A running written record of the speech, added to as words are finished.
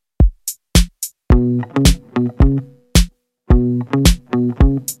Hey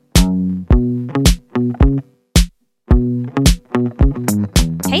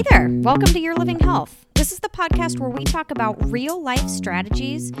there, welcome to Your Living Health. This is the podcast where we talk about real-life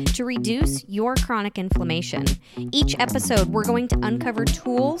strategies to reduce your chronic inflammation. Each episode, we're going to uncover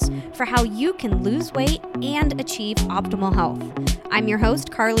tools for how you can lose weight and achieve optimal health. I'm your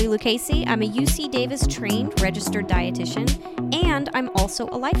host, Carly Lucchese. I'm a UC Davis trained registered dietitian, and I'm also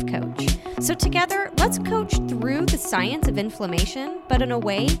a life coach. So together, let's coach through the science of inflammation, but in a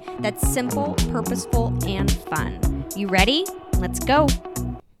way that's simple, purposeful, and fun. You ready? Let's go.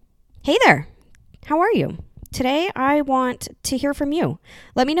 Hey there. How are you? Today, I want to hear from you.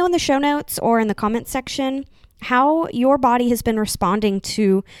 Let me know in the show notes or in the comment section how your body has been responding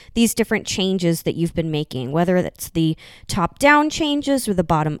to these different changes that you've been making, whether that's the top-down changes or the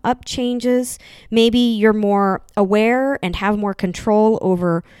bottom-up changes. Maybe you're more aware and have more control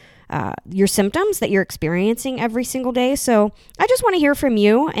over your symptoms that you're experiencing every single day. So I just want to hear from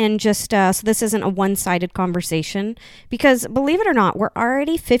you and just so this isn't a one-sided conversation, because believe it or not, we're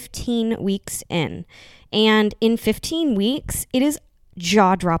already 15 weeks in. And in 15 weeks, it is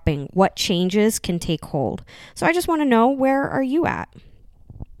jaw-dropping what changes can take hold. So I just want to know, where are you at?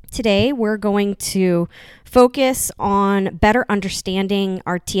 Today, we're going to focus on better understanding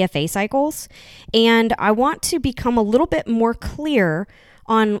our TFA cycles. And I want to become a little bit more clear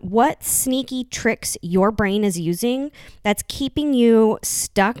on what sneaky tricks your brain is using that's keeping you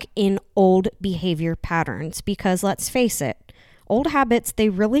stuck in old behavior patterns. Because let's face it, old habits, they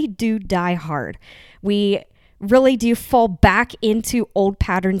really do die hard. We really do fall back into old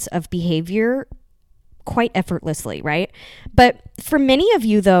patterns of behavior quite effortlessly, right? But for many of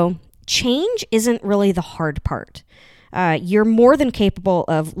you, though, change isn't really the hard part. You're more than capable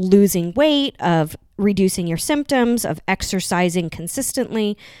of losing weight, of reducing your symptoms, of exercising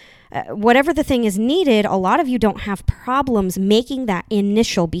consistently. Whatever the thing is needed, a lot of you don't have problems making that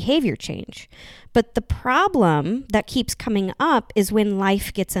initial behavior change. But the problem that keeps coming up is when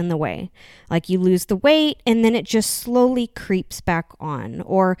life gets in the way. Like you lose the weight and then it just slowly creeps back on.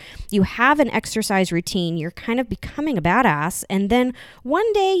 Or you have an exercise routine, you're kind of becoming a badass, and then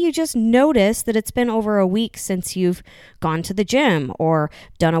one day you just notice that it's been over a week since you've gone to the gym or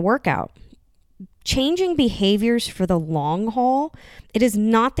done a workout. Changing behaviors for the long haul, it is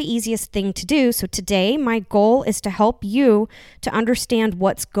not the easiest thing to do. So today, my goal is to help you to understand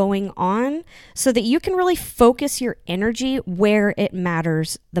what's going on so that you can really focus your energy where it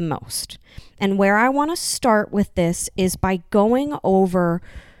matters the most. And where I want to start with this is by going over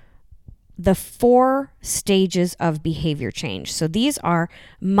the 4 stages of behavior change. So these are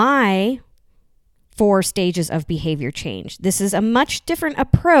my 4 stages of behavior change. This is a much different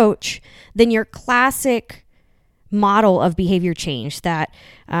approach than your classic model of behavior change that,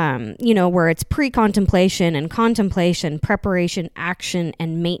 where it's pre-contemplation and contemplation, preparation, action,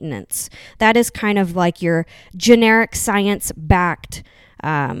 and maintenance. That is kind of like your generic science-backed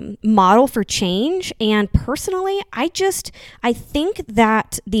model for change. And personally, I think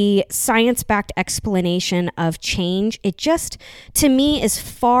that the science-backed explanation of change, it just, to me, is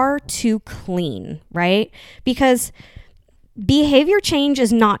far too clean, right? Because behavior change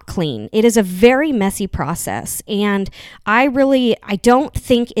is not clean. It is a very messy process. And I don't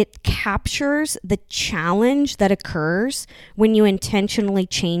think it captures the challenge that occurs when you intentionally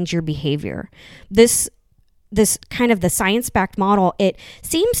change your behavior. This kind of the science-backed model, it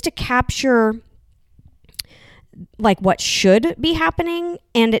seems to capture like what should be happening,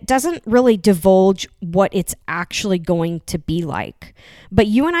 and it doesn't really divulge what it's actually going to be like. But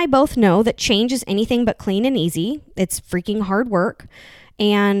you and I both know that change is anything but clean and easy. It's freaking hard work.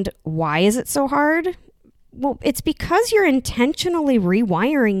 And why is it so hard? Well, it's because you're intentionally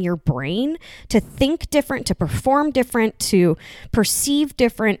rewiring your brain to think different, to perform different, to perceive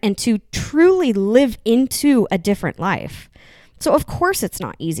different, and to truly live into a different life. So of course it's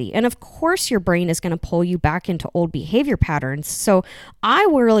not easy. And of course your brain is going to pull you back into old behavior patterns. So I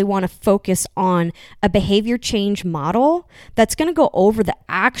really want to focus on a behavior change model that's going to go over the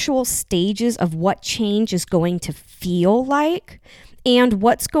actual stages of what change is going to feel like and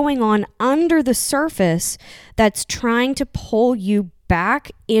what's going on under the surface that's trying to pull you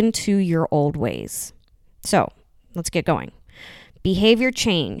back into your old ways. So let's get going. Behavior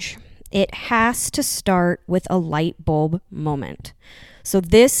change. It has to start with a light bulb moment. So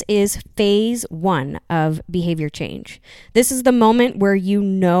this is phase 1 of behavior change. This is the moment where you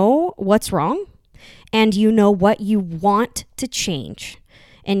know what's wrong and you know what you want to change.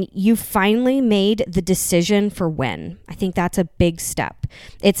 And you finally made the decision for when. I think that's a big step.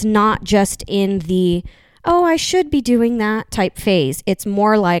 It's not just in the, oh, I should be doing that type phase. It's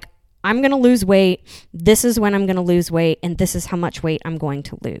more like, I'm going to lose weight. This is when I'm going to lose weight, and this is how much weight I'm going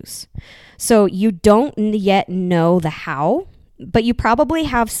to lose. So you don't yet know the how, but you probably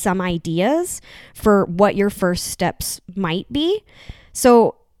have some ideas for what your first steps might be.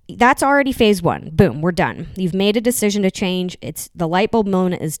 So that's already phase 1. Boom, we're done. You've made a decision to change. It's the light bulb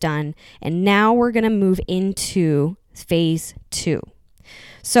moment is done. And now we're going to move into phase 2.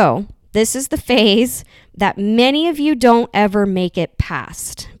 So this is the phase that many of you don't ever make it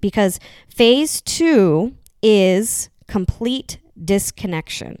past, because phase 2 is complete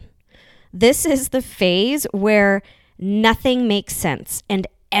disconnection. This is the phase where nothing makes sense and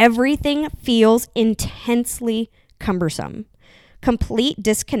everything feels intensely cumbersome. Complete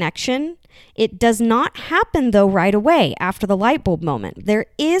disconnection, it does not happen though right away after the light bulb moment. There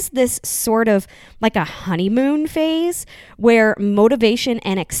is this sort of like a honeymoon phase where motivation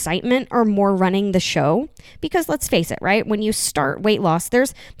and excitement are more running the show, because let's face it, right? When you start weight loss,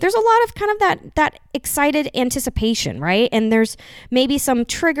 there's a lot of kind of that excited anticipation, right? And there's maybe some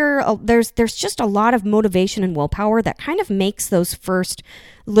trigger, there's just a lot of motivation and willpower that kind of makes those first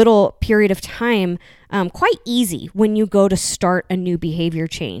little period of time quite easy when you go to start a new behavior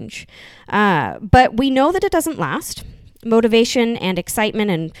change. But we know that it doesn't last. Motivation and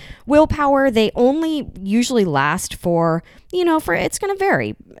excitement and willpower, they only usually last for it's going to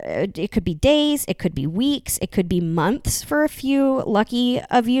vary. It could be days, it could be weeks, it could be months for a few lucky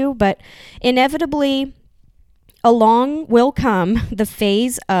of you, but inevitably along will come the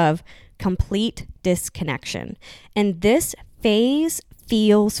phase of complete disconnection. And this phase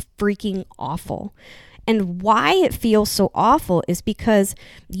feels freaking awful. And why it feels so awful is because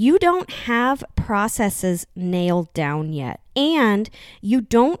you don't have processes nailed down yet. And you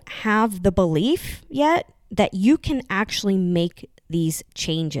don't have the belief yet that you can actually make these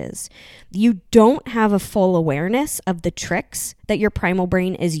changes. You don't have a full awareness of the tricks that your primal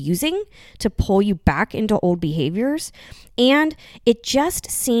brain is using to pull you back into old behaviors. And it just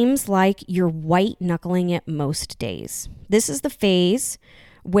seems like you're white knuckling it most days. This is the phase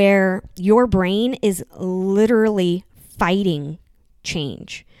where your brain is literally fighting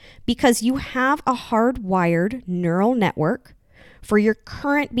change because you have a hardwired neural network for your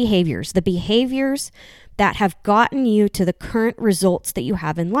current behaviors, the behaviors that have gotten you to the current results that you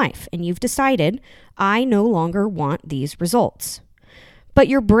have in life. And you've decided, I no longer want these results. But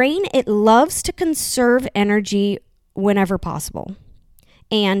your brain, it loves to conserve energy whenever possible.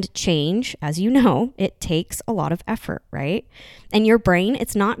 And change, as you know, it takes a lot of effort, right? And your brain,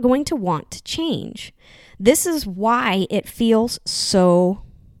 it's not going to want to change. This is why it feels so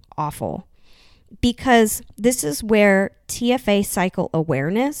awful, because this is where TFA cycle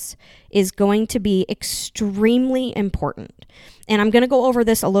awareness is going to be extremely important. And I'm going to go over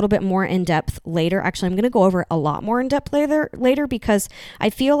this a little bit more in depth later. Actually, I'm going to go over it a lot more in depth later because I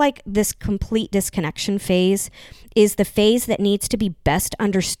feel like this complete disconnection phase is the phase that needs to be best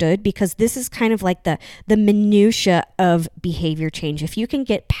understood, because this is kind of like the minutia of behavior change. If you can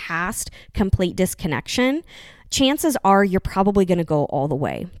get past complete disconnection, chances are you're probably going to go all the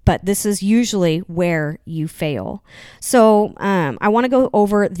way, but this is usually where you fail. So I want to go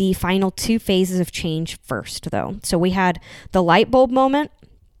over the final 2 phases of change first, though. So we had the light bulb moment,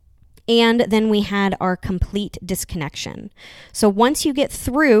 and then we had our complete disconnection. So once you get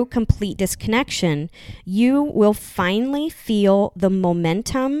through complete disconnection, you will finally feel the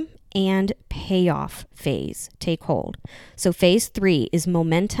momentum and payoff phase take hold. So phase 3 is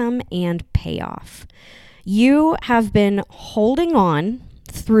momentum and payoff. You have been holding on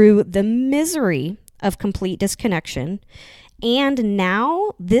through the misery of complete disconnection, and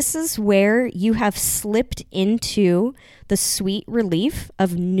now this is where you have slipped into the sweet relief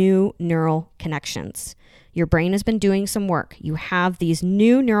of new neural connections. Your brain has been doing some work. You have these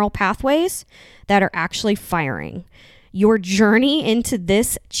new neural pathways that are actually firing. Your journey into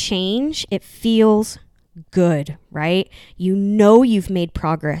this change, it feels good, right? You know you've made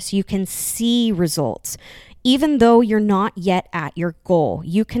progress. You can see results. Even though you're not yet at your goal,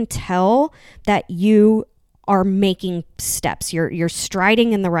 you can tell that you are making steps. You're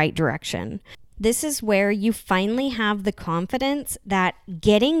striding in the right direction. This is where you finally have the confidence that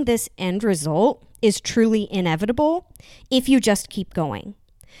getting this end result is truly inevitable if you just keep going.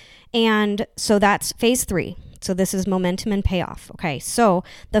 And so that's phase 3. So this is momentum and payoff. Okay, so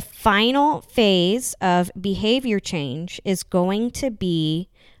the final phase of behavior change is going to be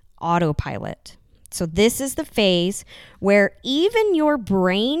autopilot. So this is the phase where even your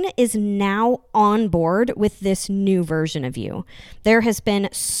brain is now on board with this new version of you. There has been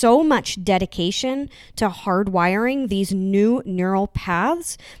so much dedication to hardwiring these new neural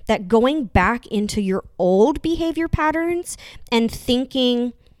paths that going back into your old behavior patterns and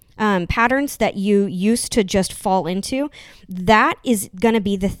thinking patterns that you used to just fall into, that is going to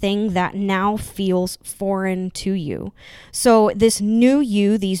be the thing that now feels foreign to you. So this new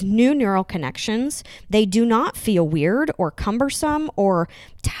you, these new neural connections, they do not feel weird or cumbersome or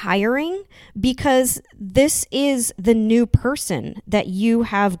tiring, because this is the new person that you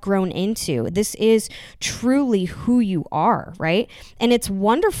have grown into. This is truly who you are, right? And it's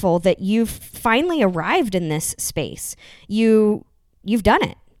wonderful that you've finally arrived in this space. You've done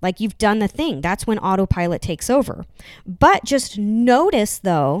it. Like, you've done the thing. That's when autopilot takes over. But just notice,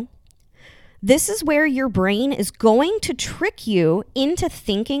 though, this is where your brain is going to trick you into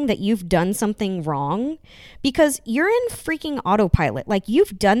thinking that you've done something wrong, because you're in freaking autopilot. Like,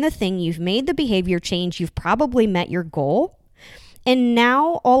 you've done the thing, you've made the behavior change, you've probably met your goal. And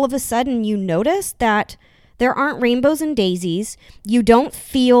now all of a sudden you notice that there aren't rainbows and daisies. You don't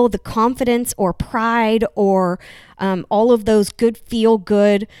feel the confidence or pride or all of those good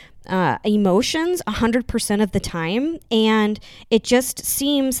feel-good emotions 100% of the time. And it just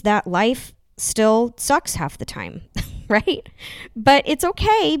seems that life still sucks half the time, right? But it's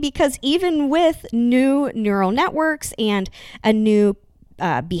okay, because even with new neural networks and a new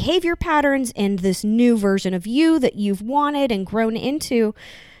behavior patterns and this new version of you that you've wanted and grown into,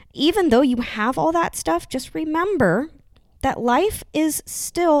 even though you have all that stuff, just remember that life is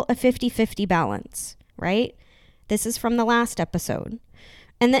still a 50-50 balance, right? This is from the last episode.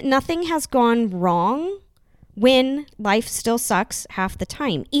 And that nothing has gone wrong when life still sucks half the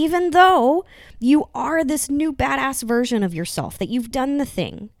time, even though you are this new badass version of yourself, that you've done the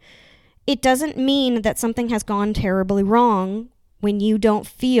thing. It doesn't mean that something has gone terribly wrong when you don't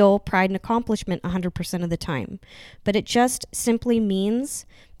feel pride and accomplishment 100% of the time. But it just simply means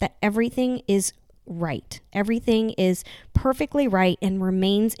that everything is right. Everything is perfectly right and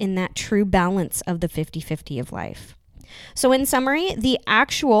remains in that true balance of the 50-50 of life. So in summary, the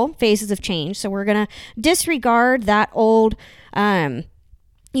actual phases of change, so we're going to disregard that old,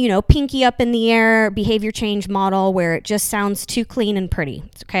 pinky up in the air behavior change model where it just sounds too clean and pretty.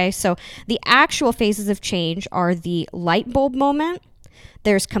 Okay, so the actual phases of change are the light bulb moment,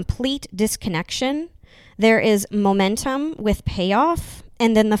 there's complete disconnection, there is momentum with payoff,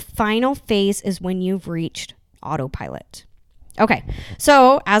 and then the final phase is when you've reached autopilot. Okay,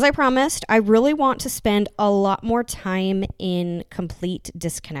 so as I promised, I really want to spend a lot more time in complete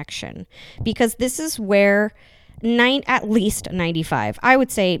disconnection, because this is where at least 95, I would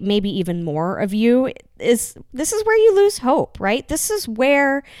say maybe even more of you, this is where you lose hope, right? This is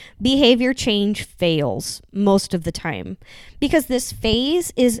where behavior change fails most of the time, because this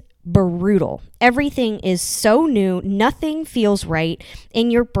phase is brutal. Everything is so new, nothing feels right,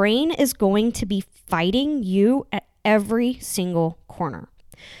 and your brain is going to be fighting you at every single corner.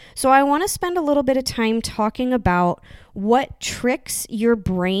 So I want to spend a little bit of time talking about what tricks your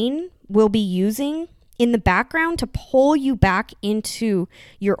brain will be using in the background to pull you back into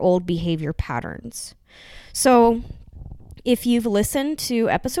your old behavior patterns. So if you've listened to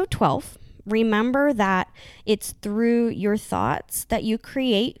episode 12, remember that it's through your thoughts that you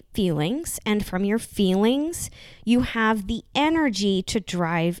create feelings, and from your feelings, you have the energy to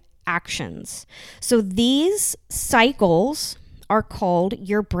drive actions. So these cycles are called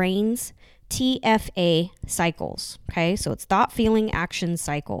your brain's TFA cycles. Okay, so it's thought, feeling, action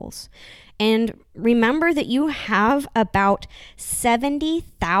cycles. And remember that you have about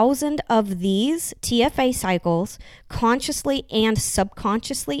 70,000 of these TFA cycles consciously and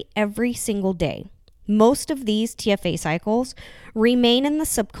subconsciously every single day. Most of these TFA cycles remain in the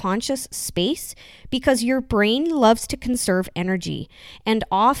subconscious space because your brain loves to conserve energy. And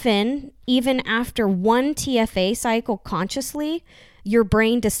often, even after one TFA cycle consciously, your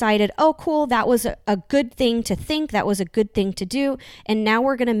brain decided, oh, cool, that was a good thing to think, that was a good thing to do, and now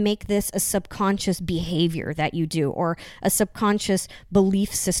we're going to make this a subconscious behavior that you do, or a subconscious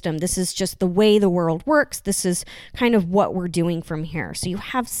belief system. This is just the way the world works. This is kind of what we're doing from here. So you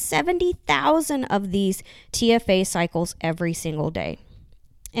have 70,000 of these TFA cycles every single day.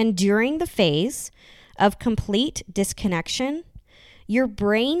 And during the phase of complete disconnection, your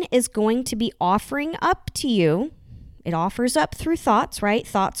brain is going to be offering up to you. It offers up through thoughts, right?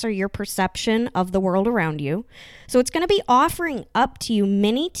 Thoughts are your perception of the world around you. So it's going to be offering up to you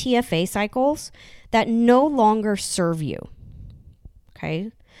many TFA cycles that no longer serve you.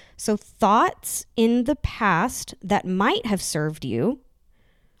 Okay? So thoughts in the past that might have served you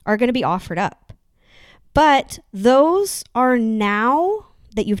are going to be offered up. But those are now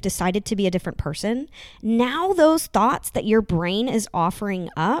that you've decided to be a different person. Now those thoughts that your brain is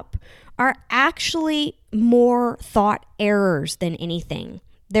offering up are actually more thought errors than anything.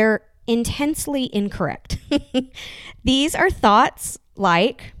 They're intensely incorrect. These are thoughts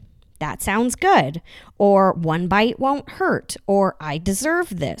like, that sounds good, or one bite won't hurt, or I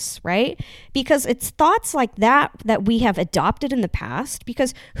deserve this, right? Because it's thoughts like that that we have adopted in the past,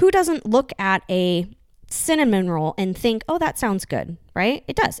 because who doesn't look at a cinnamon roll and think, oh, that sounds good, right?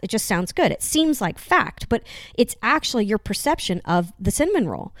 It does. It just sounds good. It seems like fact, but it's actually your perception of the cinnamon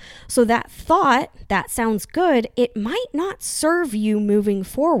roll. So that thought, that sounds good, it might not serve you moving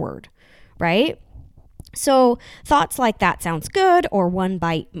forward, right? So thoughts like that sounds good, or one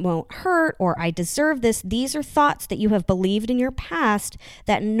bite won't hurt, or I deserve this, these are thoughts that you have believed in your past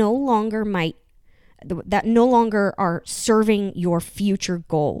that no longer are serving your future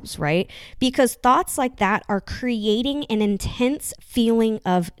goals, right? Because thoughts like that are creating an intense feeling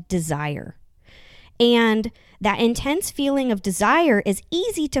of desire. And that intense feeling of desire is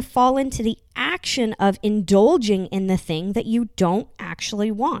easy to fall into the action of indulging in the thing that you don't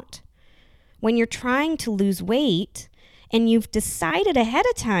actually want. When you're trying to lose weight and you've decided ahead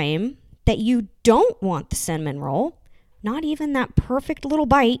of time that you don't want the cinnamon roll, not even that perfect little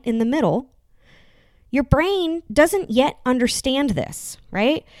bite in the middle, your brain doesn't yet understand this,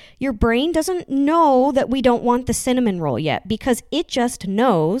 right? Your brain doesn't know that we don't want the cinnamon roll yet, because it just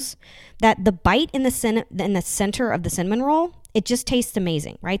knows that the bite in the center of the cinnamon roll, it just tastes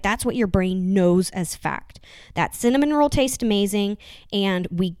amazing, right? That's what your brain knows as fact. That cinnamon roll tastes amazing, and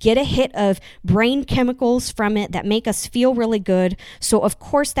we get a hit of brain chemicals from it that make us feel really good. So of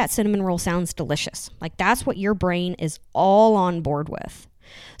course that cinnamon roll sounds delicious. Like that's what your brain is all on board with.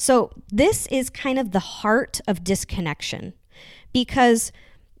 So this is kind of the heart of disconnection, because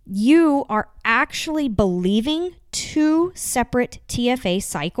you are actually believing two separate TFA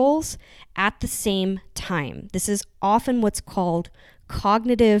cycles at the same time. This is often what's called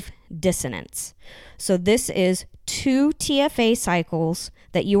cognitive dissonance. So this is two TFA cycles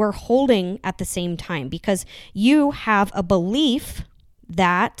that you are holding at the same time, because you have a belief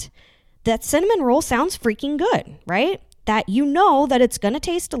that cinnamon roll sounds freaking good, right? That you know that it's going to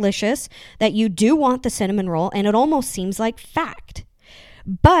taste delicious, that you do want the cinnamon roll, and it almost seems like fact.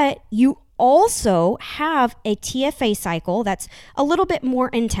 But you also have a TFA cycle that's a little bit more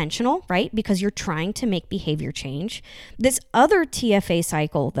intentional, right? Because you're trying to make behavior change. This other TFA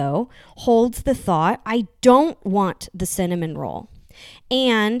cycle, though, holds the thought, I don't want the cinnamon roll.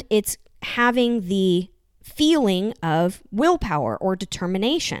 And it's having the feeling of willpower or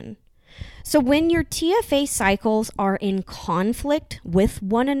determination. So when your TFA cycles are in conflict with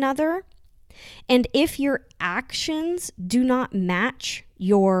one another, and if your actions do not match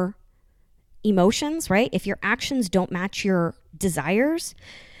your emotions, right? If your actions don't match your desires,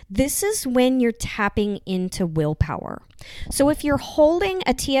 this is when you're tapping into willpower. So if you're holding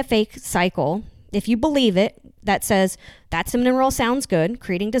a TFA cycle, if you believe it, that says that cinnamon roll sounds good,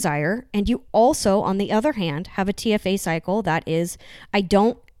 creating desire, and you also, on the other hand, have a TFA cycle that is, I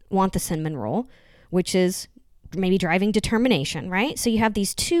don't want the cinnamon roll, which is maybe driving determination, right? So you have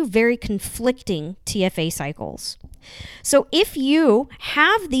these two very conflicting TFA cycles. So if you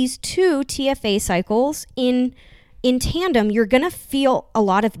have these two TFA cycles in tandem, you're going to feel a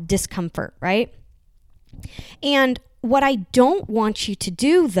lot of discomfort, right? And what I don't want you to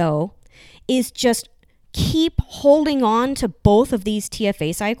do, though, is just keep holding on to both of these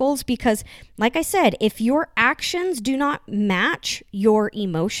TFA cycles, because like I said, if your actions do not match your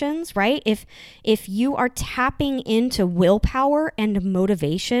emotions, right? If you are tapping into willpower and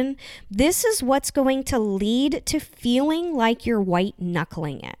motivation, this is what's going to lead to feeling like you're white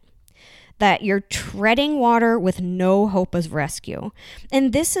knuckling it, that you're treading water with no hope of rescue.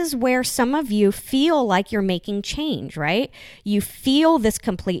 And this is where some of you feel like you're making change, right? You feel this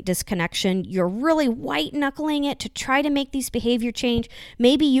complete disconnection. You're really white knuckling it to try to make these behavior change.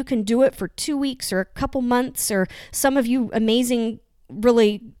 Maybe you can do it for 2 weeks or a couple months, or some of you amazing,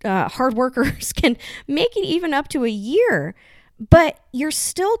 really hard workers can make it even up to a year. But you're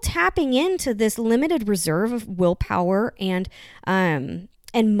still tapping into this limited reserve of willpower and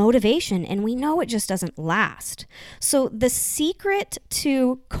motivation, and we know it just doesn't last. So the secret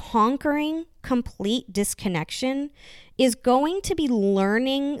to conquering complete disconnection is going to be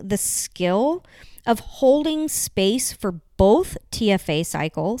learning the skill of holding space for both TFA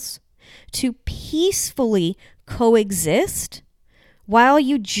cycles to peacefully coexist while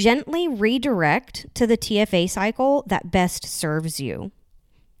you gently redirect to the TFA cycle that best serves you.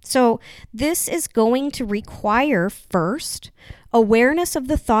 So this is going to require, first, awareness of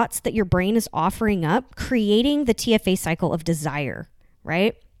the thoughts that your brain is offering up, creating the TFA cycle of desire,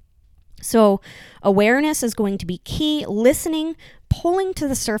 right? So awareness is going to be key. Listening, pulling to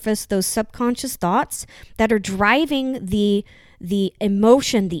the surface those subconscious thoughts that are driving the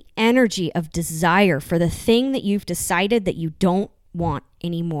emotion, the energy of desire for the thing that you've decided that you don't want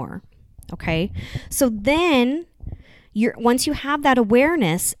anymore. Okay. So then once you have that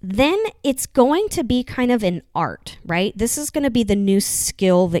awareness, then it's going to be kind of an art, right? This is going to be the new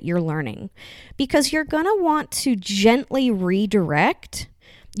skill that you're learning, because you're going to want to gently redirect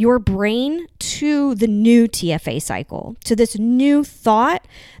your brain to the new TFA cycle, to this new thought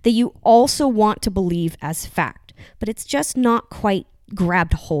that you also want to believe as fact, but it's just not quite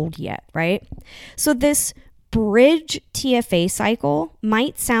grabbed hold yet, right? So this bridge TFA cycle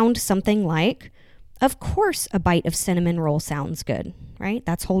might sound something like, of course, a bite of cinnamon roll sounds good, right?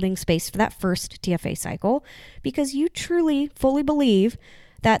 That's holding space for that first TFA cycle, because you truly, fully believe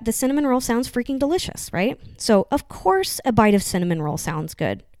that the cinnamon roll sounds freaking delicious, right? So, of course, a bite of cinnamon roll sounds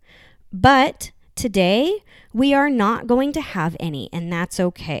good. But today, we are not going to have any, and that's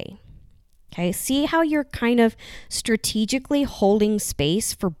okay. Okay, see how you're kind of strategically holding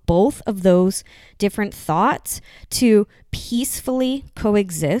space for both of those different thoughts to peacefully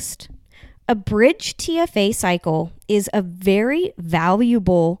coexist? A bridge TFA cycle is a very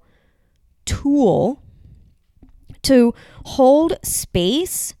valuable tool to hold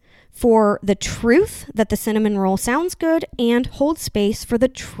space for the truth that the cinnamon roll sounds good, and hold space for the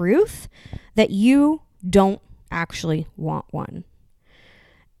truth that you don't actually want one.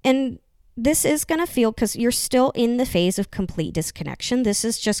 And this is going to feel, because you're still in the phase of complete disconnection, this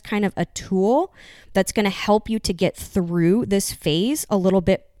is just kind of a tool that's going to help you to get through this phase a little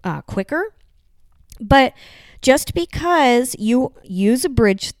bit quicker. But just because you use a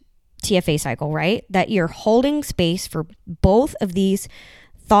bridge TFA cycle, right, that you're holding space for both of these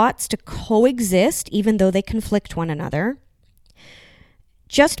thoughts to coexist, even though they conflict one another,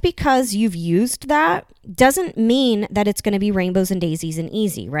 just because you've used that doesn't mean that it's going to be rainbows and daisies and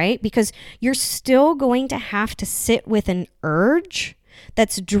easy, right? Because you're still going to have to sit with an urge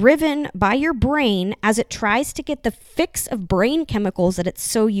that's driven by your brain as it tries to get the fix of brain chemicals that it's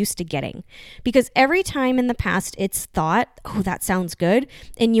so used to getting. Because every time in the past it's thought, oh, that sounds good,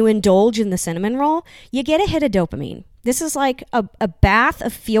 and you indulge in the cinnamon roll, you get a hit of dopamine. This is like a bath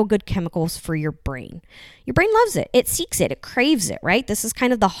of feel-good chemicals for your brain. Your brain loves it. It seeks it. It craves it, right? This is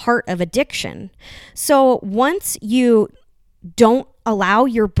kind of the heart of addiction. So once you don't allow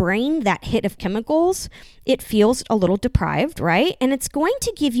your brain that hit of chemicals, it feels a little deprived, right? And it's going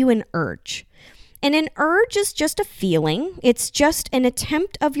to give you an urge. And an urge is just a feeling. It's just an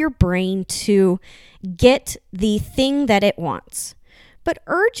attempt of your brain to get the thing that it wants. But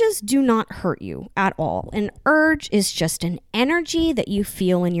urges do not hurt you at all. An urge is just an energy that you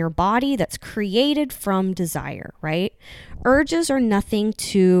feel in your body that's created from desire, right? Urges are nothing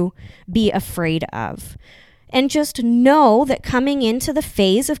to be afraid of. And just know that coming into the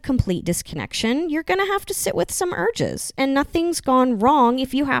phase of complete disconnection, you're going to have to sit with some urges. And nothing's gone wrong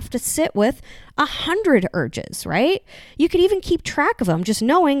if you have to sit with 100 urges, right? You could even keep track of them, just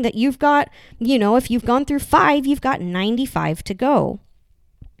knowing that you've got, if you've gone through 5, you've got 95 to go.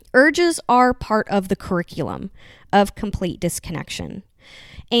 Urges are part of the curriculum of complete disconnection.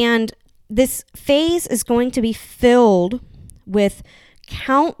 And this phase is going to be filled with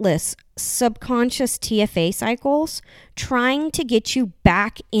countless subconscious TFA cycles trying to get you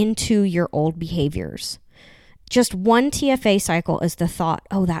back into your old behaviors. Just one TFA cycle is the thought,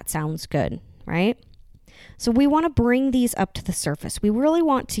 oh, that sounds good, right? So we want to bring these up to the surface. We really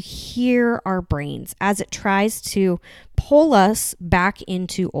want to hear our brains as it tries to pull us back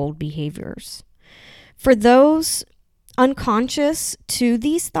into old behaviors. For those unconscious to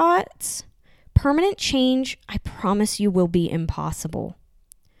these thoughts, permanent change, I promise you, will be impossible.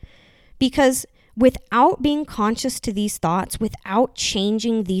 Because without being conscious to these thoughts, without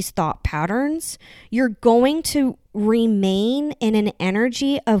changing these thought patterns, you're going to remain in an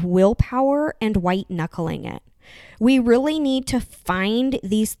energy of willpower and white knuckling it. We really need to find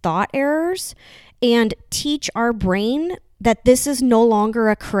these thought errors and teach our brain that this is no longer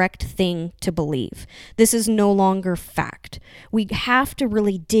a correct thing to believe. This is no longer fact. We have to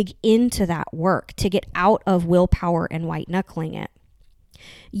really dig into that work to get out of willpower and white knuckling it.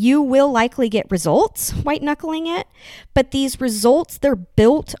 You will likely get results white knuckling it, but these results, they're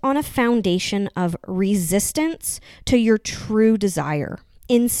built on a foundation of resistance to your true desire.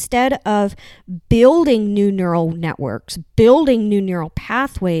 Instead of building new neural networks, building new neural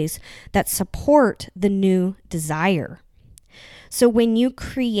pathways that support the new desire. So when you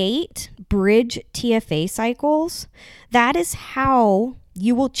create bridge TFA cycles, that is how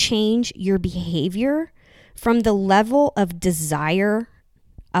you will change your behavior from the level of desire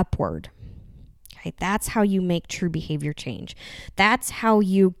upward. Okay, that's how you make true behavior change. That's how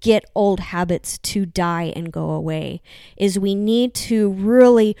you get old habits to die and go away, is we need to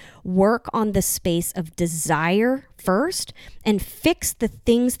really work on the space of desire first and fix the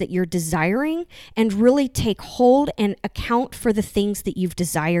things that you're desiring and really take hold and account for the things that you've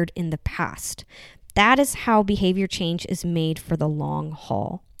desired in the past. That is how behavior change is made for the long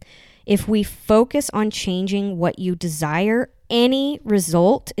haul. If we focus on changing what you desire, any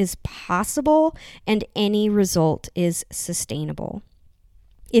result is possible and any result is sustainable.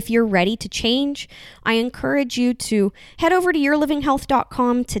 If you're ready to change, I encourage you to head over to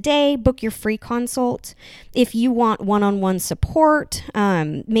yourlivinghealth.com today, book your free consult. If you want one-on-one support,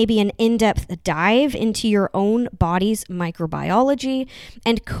 maybe an in-depth dive into your own body's microbiology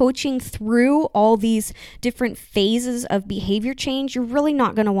and coaching through all these different phases of behavior change, you're really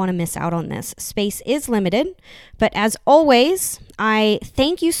not going to want to miss out on this. Space is limited, but as always, I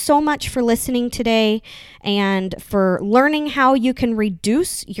thank you so much for listening today and for learning how you can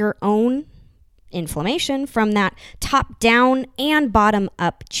reduce your own inflammation from that top-down and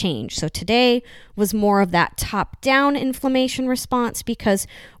bottom-up change. So today was more of that top-down inflammation response because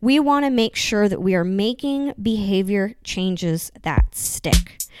we want to make sure that we are making behavior changes that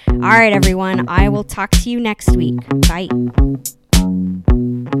stick. All right, everyone, I will talk to you next week. Bye.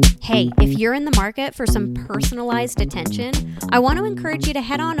 Hey, if you're in the market for some personalized attention, I want to encourage you to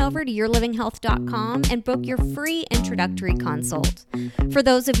head on over to yourlivinghealth.com and book your free introductory consult. For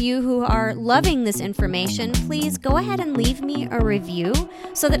those of you who are loving this information, please go ahead and leave me a review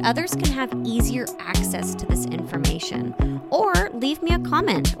so that others can have easier access to this information. Or leave me a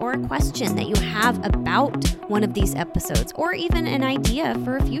comment or a question that you have about one of these episodes, or even an idea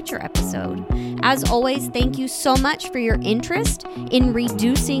for a future episode. As always, thank you so much for your interest in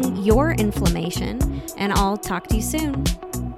reducing your inflammation, and I'll talk to you soon.